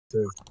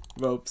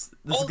Ropes.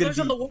 This Oh, is gonna there's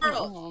on be. the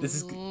world. This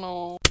is.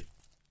 No.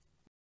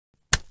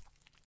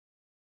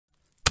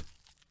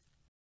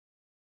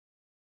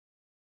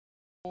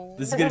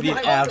 This is gonna be an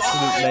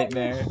absolute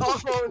nightmare.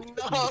 Oh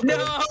no! No!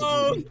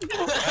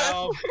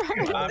 Help.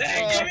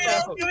 Hey,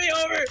 give me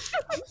over!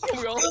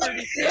 We all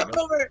already Give me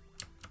over!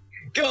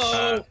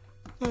 Go!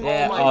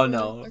 Yeah. my Oh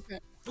no. Okay.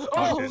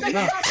 Oh,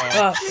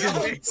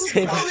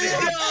 Save No!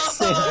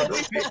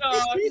 it.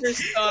 You're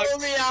stuck. Pull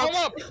me out! Come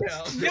up! Get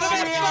me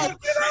out!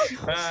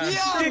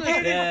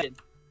 Yeah.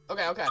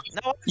 Okay, okay.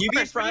 No, You be what do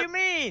you front.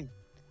 mean?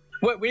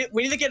 Wait,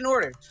 we need to get an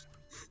order.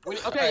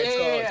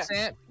 Okay, yeah.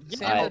 Sam,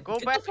 Alright. go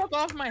back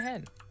off my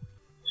head.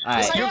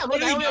 Yes, I Alright. am.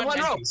 Look, I only have one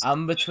rope.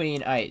 I'm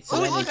between. Alright. So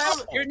Oh, then look,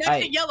 it's. You're next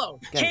Alright. to yellow.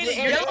 Guys. Candy,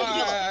 you're next to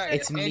yellow.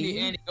 It's Andy, me.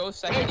 Andy, go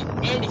second.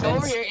 Andy, come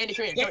over here. Andy,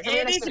 come here. Come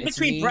here next Andy's to me. It's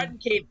between me. Brett and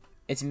Kate.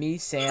 It's me,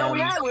 Sam. No, we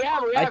have it.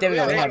 Alright, there we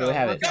go. We have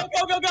it. Go,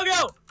 go, go, go,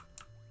 go!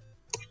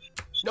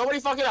 Nobody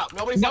fuck it up.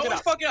 Nobody fuck it Nobody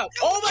up. fuck it up.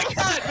 Oh my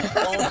god!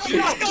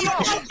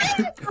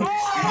 Go, I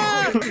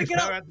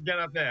have to get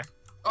up there.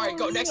 All right,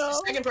 go next.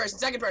 Second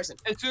person.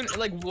 As soon,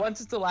 like,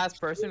 once it's the last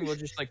person, we'll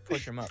just like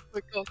push him up.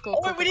 Oh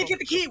wait, we need to get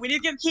the key. We need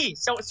to get the key.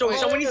 So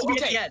someone needs to be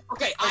at the end.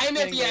 Okay, I am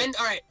at the end.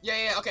 All right.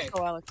 Yeah. Okay.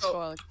 Go, Alex. So-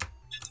 Go, Alex.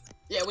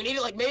 Yeah, we need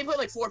to like maybe put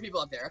like 4 people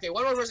up there. Okay,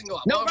 one more person go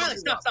up. No, One more Riley,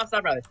 person go up.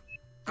 stop, Riley.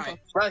 All right.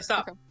 Riley,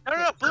 stop. Okay.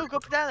 No, Blue, go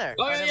down there.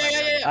 Oh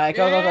yeah. Alright,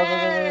 go.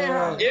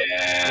 Yeah.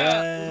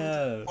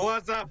 Yeah.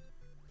 What's up?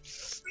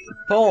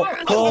 Pull.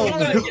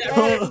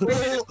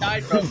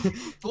 Died, bro.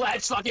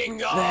 Let's fucking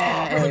go.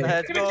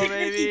 Let's go,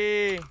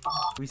 baby.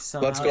 We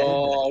somehow. Let's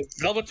go.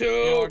 Number 2.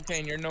 No,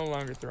 Kane, you're no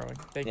longer throwing.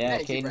 Thank Yeah,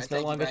 Thank you, Caden's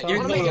Brett. no longer Thank you,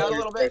 Brett. throwing. You wanna make out a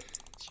little bit?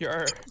 you.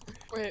 Sure.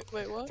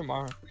 Wait, what?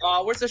 Tomorrow.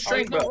 Where's the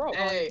string, Oh, bro?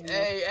 Hey.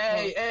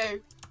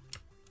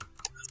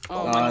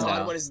 Oh Oh, my no.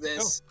 god, what is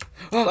this?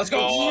 Let's go.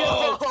 Yo,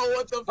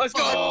 what the Let's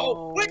fuck?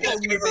 go. Wait, guys,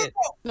 give me rope.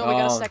 No, we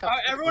gotta Oh. stack up.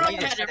 Alright, everyone on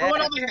my head.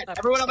 Everyone on my head.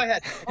 Everyone on my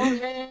head.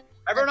 Okay.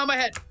 Everyone on my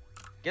head.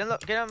 Get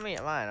on me,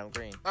 mine. I'm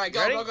green. All right,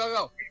 go. Go.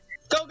 Go.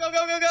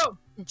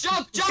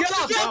 Jump.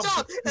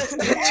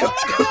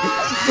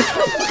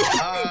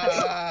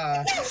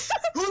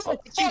 Who's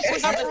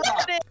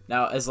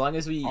Now, as long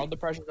as we. All the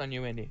pressure's on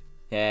you, Andy.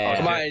 Yeah.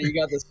 Come on, you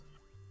got this.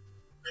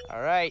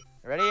 All right,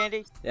 ready,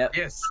 Andy?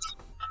 Yes.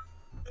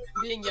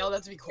 being yelled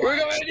at to be Here we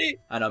quiet? go, Andy.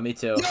 I know, me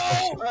too.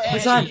 No.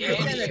 What's on?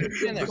 Andy.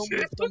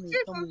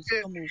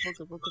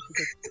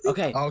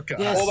 Okay. Oh god.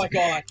 Yes. Oh my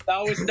god,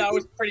 that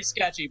was pretty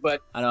sketchy,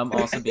 but I know, I'm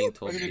also being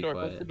told Look to at the be door.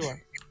 Look at quiet. the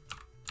door.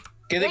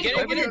 get it,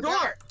 Open the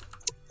door.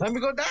 Let me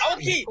go down. I want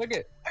the key. Look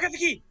it. I got the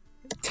key.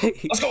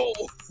 Let's go.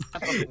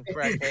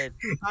 Crackhead.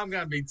 I'm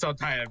gonna be so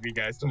tired of you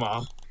guys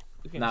tomorrow.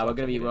 Nah, we're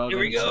gonna be wrong. Here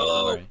we go.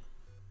 Don't worry.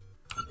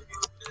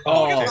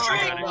 Oh, Okay.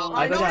 Alright, well,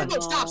 I go nobody down.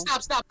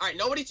 move. Stop. Alright,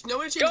 nobody change Go.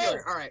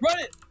 order. Alright. run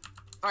it.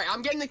 Alright,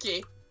 I'm getting the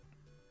key.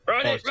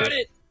 Run Oh, it. Run shit.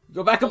 it.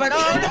 Go back. Oh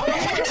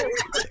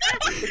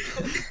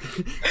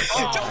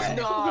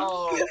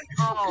no!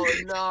 Oh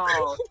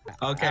no!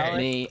 Okay.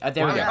 Me.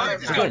 There we go. Alright, We're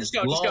Just go. good. Just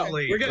go. Just go.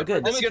 Lovely. We're good. We're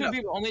good. This is Only good two enough.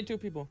 people. Only two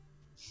people.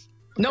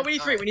 No, we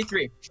need three. We need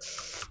three.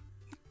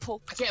 I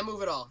can't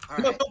move at all. No,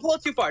 Alright. don't pull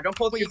it too far. Don't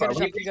pull it too far.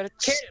 You gotta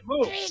Can't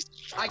move.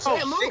 I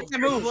can't move.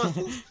 Can't move.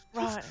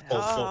 Right. Pull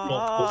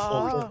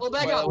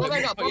back up. Pull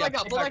back up. Pull back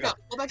up. Pull back up.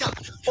 Pull back up.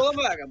 Pull him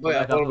back up. Go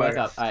back up. Go back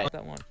up. Alright.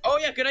 That one. Oh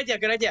yeah, good idea.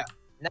 Good idea.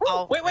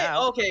 No. Wait.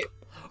 now. Okay.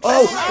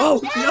 Oh no!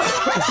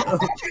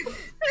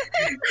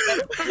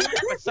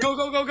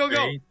 Go.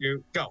 3,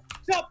 2, go.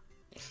 Go.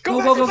 Pull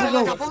back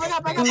up. Pull back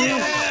up. Back up.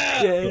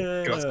 Yeah.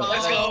 Yeah. Let's go.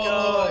 Let's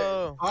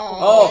go.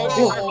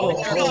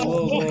 Oh.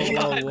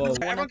 Everyone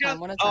One at a got- time,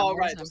 one at a time, Oh one at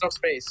right, a there's no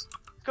space.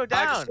 Go Alright,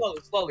 down.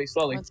 just slowly.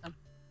 One at a time.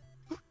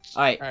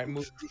 Alright. All right,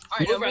 move.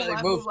 Alright, Move, now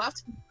Riley, move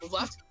left. Move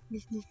left. Yeah.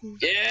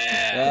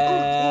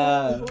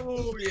 Yeah.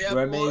 Oh, yeah,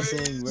 We're boys.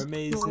 amazing. We're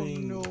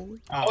amazing.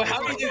 Oh, how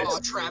do we do Oh,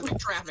 this? traffic.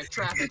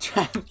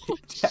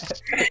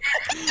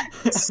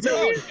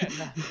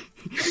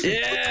 Yeah.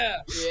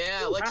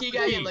 Yeah, let key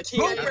guy in. Let key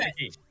guy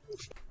in.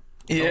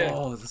 Yeah.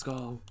 Oh, let's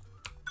go.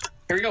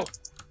 Here we go.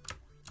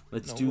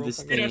 Let's No, do roll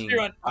this back. Speed thing.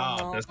 run.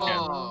 Oh, this kid.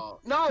 Oh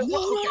no! Okay.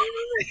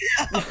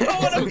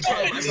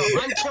 I'm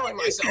I'm killing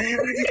myself. You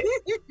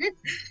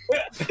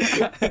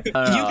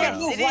can't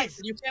move It right. is.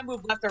 You can't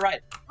move left or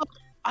right.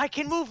 I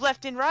can move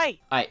left and right.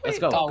 Alright, let's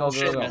go. Oh, Go.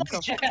 shit, man.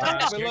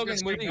 Wait, Logan,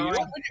 just were keep you? going.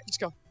 Let's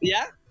go.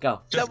 Yeah?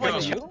 Go. Just That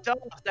wasn't go.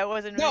 you. That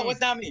wasn't me. No,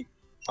 it's not me.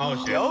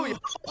 Oh shit. Oh,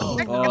 Oh.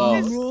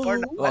 Or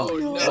not.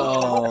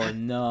 Oh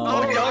no.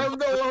 I'm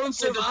the lone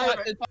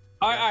survivor.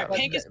 Alright.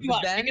 Pink is too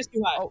hot. Then- Pink is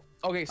too hot.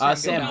 Oh, okay.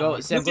 Sam, go.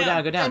 Sam, go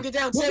down. Go Sam, down. get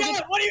down. Move Sam, down.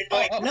 get What are you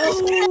doing?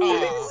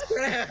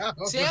 No.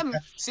 Sam,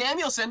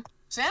 Samuelson.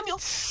 Here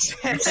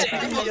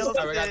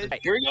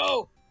we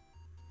go.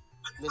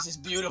 This is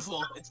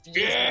beautiful. It's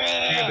beautiful.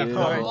 Yeah. A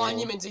Beautiful.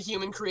 monument to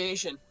human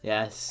creation.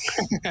 Yes.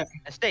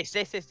 Stay.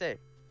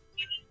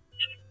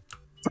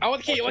 I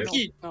want the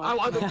key. No. I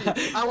want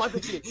the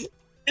key.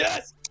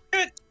 Yes.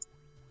 Give it.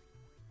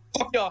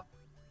 Fuck y'all.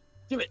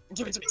 Give it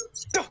to me.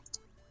 Go.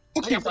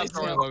 I got Stop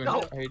throwing, Logan.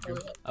 No. I hate you.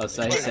 Oh,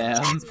 sorry,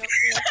 Sam.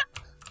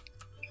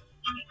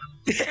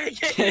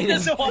 He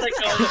doesn't want to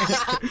go.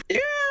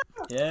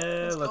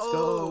 Yeah, let's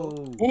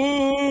go.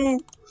 Woo!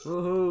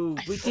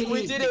 Woohoo! We did it.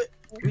 We did it.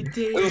 We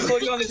did We'll it.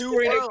 click on this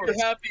screen if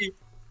you're happy.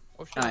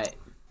 Oh shit. All right.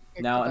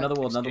 Now another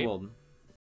world. Another world.